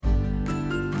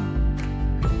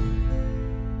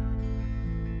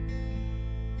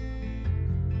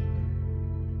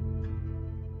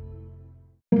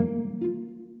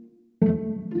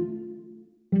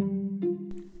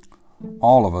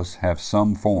All of us have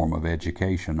some form of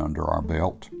education under our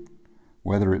belt,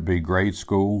 whether it be grade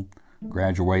school,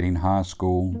 graduating high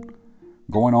school,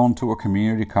 going on to a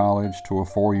community college to a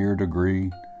 4-year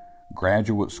degree,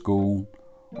 graduate school,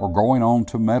 or going on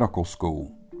to medical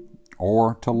school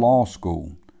or to law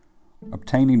school,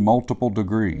 obtaining multiple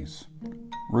degrees.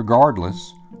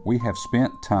 Regardless, we have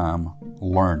spent time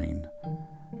learning,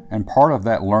 and part of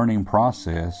that learning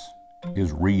process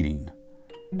is reading,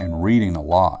 and reading a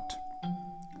lot.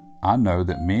 I know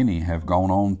that many have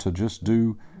gone on to just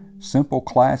do simple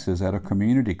classes at a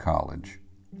community college,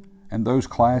 and those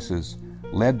classes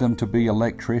led them to be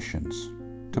electricians,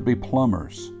 to be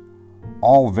plumbers,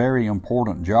 all very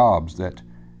important jobs that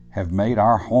have made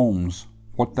our homes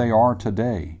what they are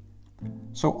today.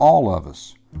 So all of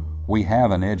us, we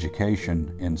have an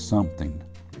education in something,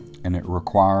 and it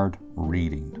required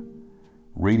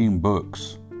reading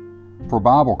books. For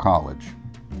Bible college,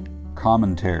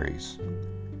 commentaries.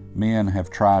 Men have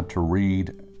tried to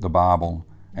read the Bible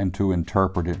and to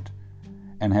interpret it,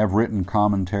 and have written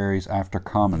commentaries after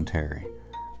commentary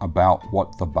about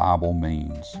what the Bible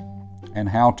means, and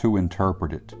how to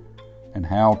interpret it, and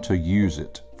how to use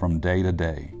it from day to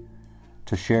day,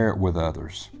 to share it with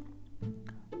others.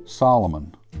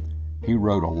 Solomon, he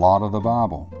wrote a lot of the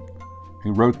Bible. He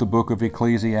wrote the book of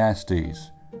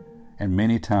Ecclesiastes, and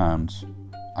many times,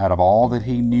 out of all that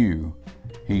he knew,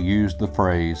 he used the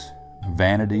phrase,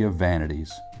 vanity of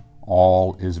vanities,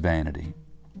 all is vanity.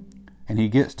 And he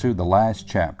gets to the last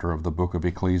chapter of the book of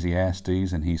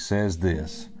Ecclesiastes, and he says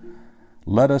this,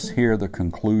 "Let us hear the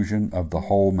conclusion of the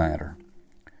whole matter.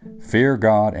 Fear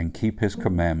God and keep His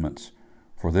commandments,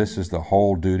 for this is the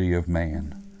whole duty of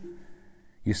man."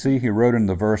 You see, he wrote in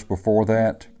the verse before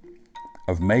that,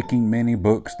 "Of making many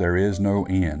books there is no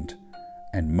end,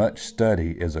 and much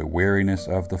study is a weariness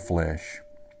of the flesh."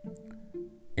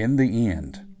 In the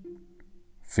end,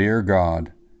 fear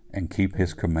God and keep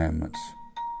His commandments.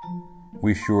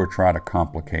 We sure try to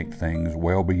complicate things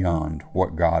well beyond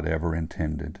what God ever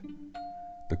intended.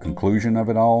 The conclusion of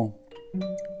it all?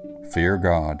 Fear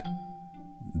God.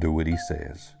 Do what He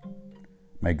says.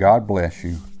 May God bless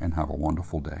you and have a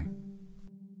wonderful day.